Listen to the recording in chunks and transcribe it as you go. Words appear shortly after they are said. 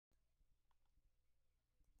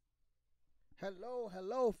Hello,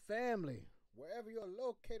 hello, family. Wherever you're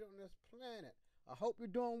located on this planet, I hope you're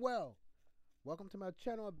doing well. Welcome to my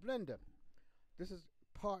channel, Blender. This is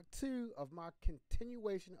part 2 of my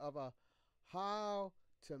continuation of how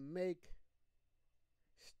to make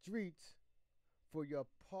streets for your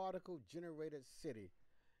particle generated city.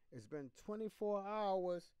 It's been 24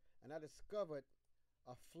 hours and I discovered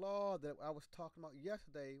a flaw that I was talking about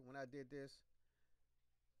yesterday when I did this.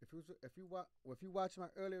 If you watch my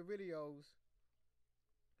earlier videos,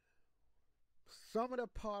 some of the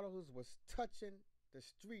particles was touching the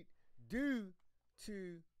street due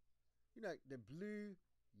to, the blue,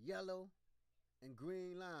 yellow, and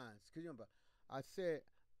green lines. Because remember, I said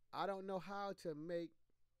I don't know how to make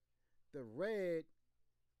the red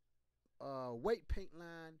weight paint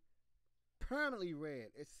line permanently red.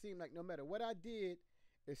 It seemed like no matter what I did,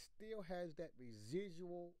 it still has that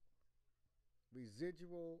residual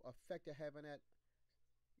effect of having that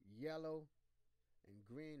yellow and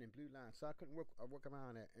green and blue lines. So I couldn't work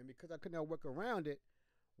around that. And because I could not work around it,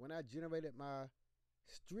 when I generated my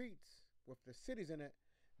streets with the cities in it,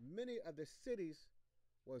 many of the cities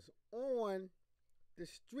was on the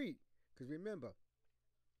street. Because remember,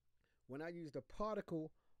 when I used the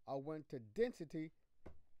particle, I went to density.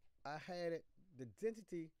 I had it, the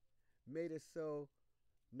density made it so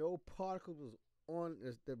no particles was on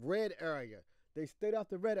the red area. They stayed off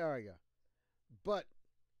the red area. But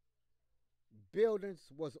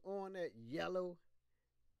buildings was on that yellow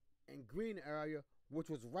and green area, which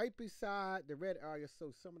was right beside the red area,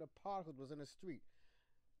 so some of the particles was in the street.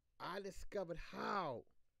 I discovered how,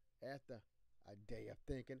 after a day of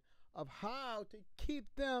thinking, of how to keep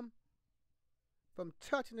them from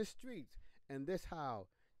touching the streets. And this how.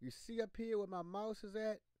 You see up here where my mouse is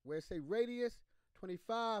at, where it say radius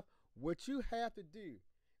 25, what you have to do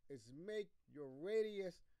is make your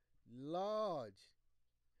radius large.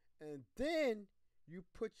 And then you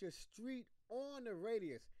put your street on the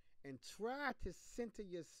radius and try to center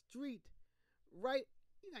your street right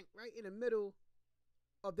in the middle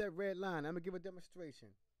of that red line. I'm going to give a demonstration.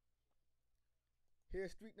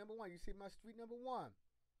 Here's street number 1. You see my street number 1.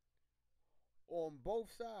 On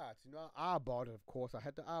both sides, I eyeballed it, of course. I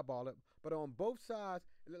had to eyeball it. But on both sides,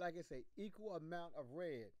 it looked like it's an equal amount of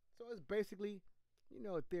red. So it's basically,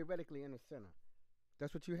 theoretically in the center.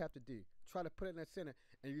 That's what you have to do. Try to put it in the center.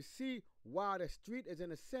 And you see while the street is in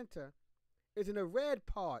the center, is in the red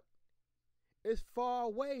part. It's far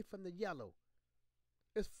away from the yellow.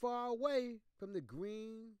 It's far away from the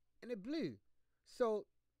green and the blue. So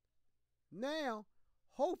now,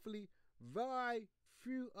 hopefully, very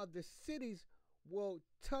few of the cities will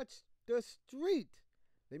touch the street.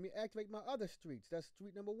 Let me activate my other streets. That's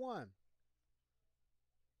street number 1.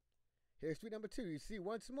 Here's street number 2. You see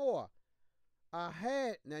once more.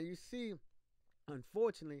 Now you see,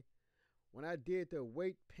 unfortunately, when I did the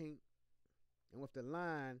weight paint and with the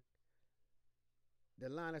line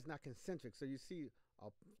is not concentric. So you see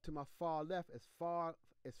to my far left it's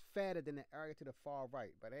fatter than the area to the far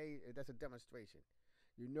right. But hey, that's a demonstration.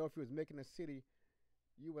 If you was making a city,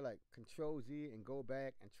 you would like Control Z and go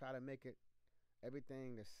back and try to make it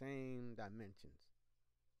everything the same dimensions.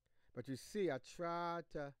 But you see, I tried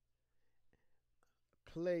to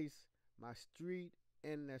place my street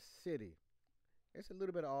in the city. It's a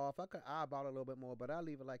little bit off. I could eyeball it a little bit more, but I'll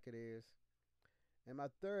leave it like it is. And my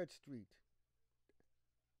third street,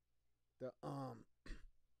 the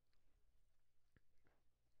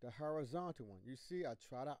horizontal one. You see, I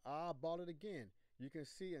try to eyeball it again. You can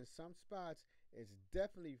see in some spots, it's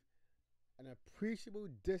definitely an appreciable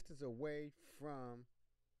distance away from,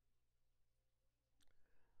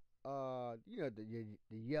 the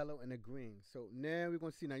yellow and the green. So now we're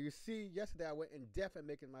going to see. Now, you see, yesterday I went in depth at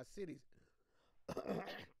making my cities.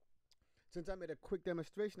 Since I made a quick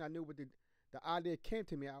demonstration, I knew what the idea came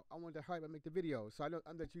to me. I wanted to hurry up and make the video. So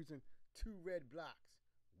I'm just using 2 red blocks.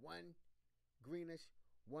 1 greenish,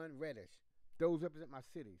 1 reddish. Those represent my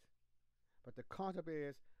cities. But the concept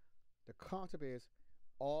is,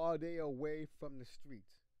 are they away from the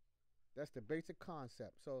streets? That's the basic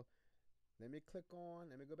concept. So let me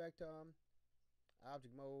go back to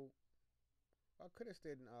object mode. I could have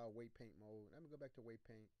stayed in weight paint mode. Let me go back to weight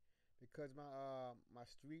paint because my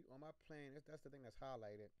street on my plane, that's the thing that's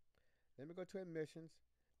highlighted. Let me go to emissions.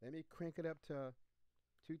 Let me crank it up to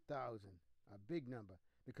 2,000, a big number.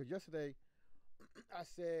 Because yesterday I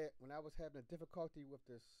said when I was having a difficulty with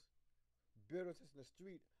this buildings in the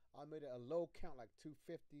street, I made it a low count like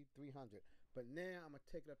 250, 300. But now I'm going to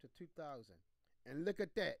take it up to 2,000. And look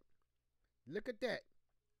at that. Look at that.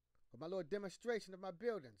 With my little demonstration of my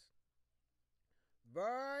buildings.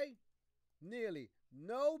 Very nearly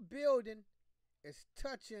no building is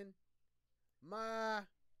touching my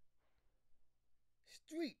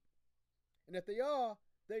street. And if they are,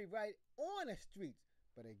 they right on the streets.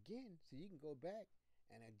 But again, so you can go back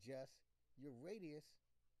and adjust your radius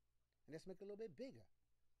and just make it a little bit bigger.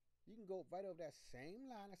 You can go right over that same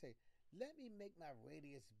line and say, let me make my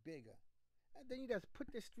radius bigger. And then you just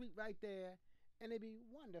put the street right there and it'd be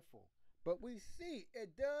wonderful. But we see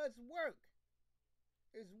it does work.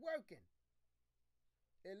 It's working.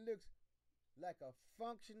 It looks like a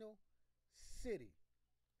functional city.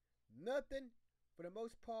 Nothing, for the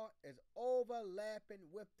most part, is overlapping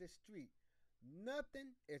with the street.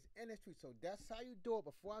 Nothing is in the street. So that's how you do it.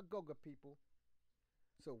 Before I go, good people.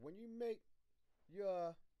 So when you make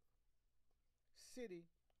your city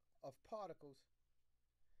of particles,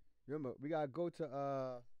 remember, we got to go to,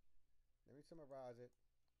 let me summarize it.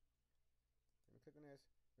 Let me click on this.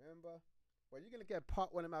 Remember, well, you can look at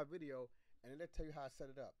part 1 of my video, and it'll tell you how I set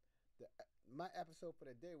it up. My episode for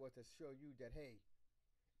the day was to show you that, hey,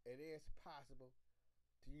 it is possible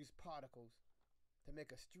to use particles to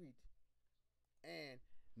make a street and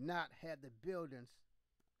not have the buildings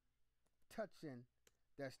touching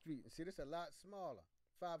that street. And see, this is a lot smaller,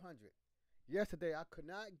 500. Yesterday, I could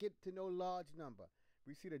not get to no large number.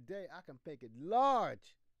 We see today, I can make it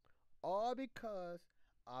large, all because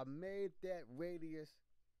I made that radius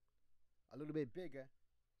a little bit bigger,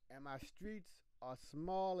 and my streets are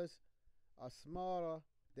smaller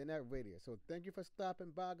than that radius. So thank you for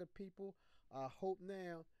stopping by, good people. I hope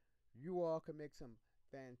now you all can make some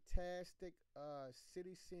fantastic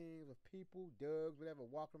city scenes with people, dogs, whatever,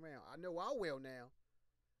 walking around. I know I will now.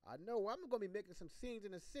 I know I'm going to be making some scenes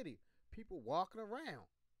in the city. People walking around.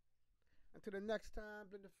 Until the next time,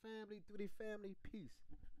 blend the family, through the family, peace.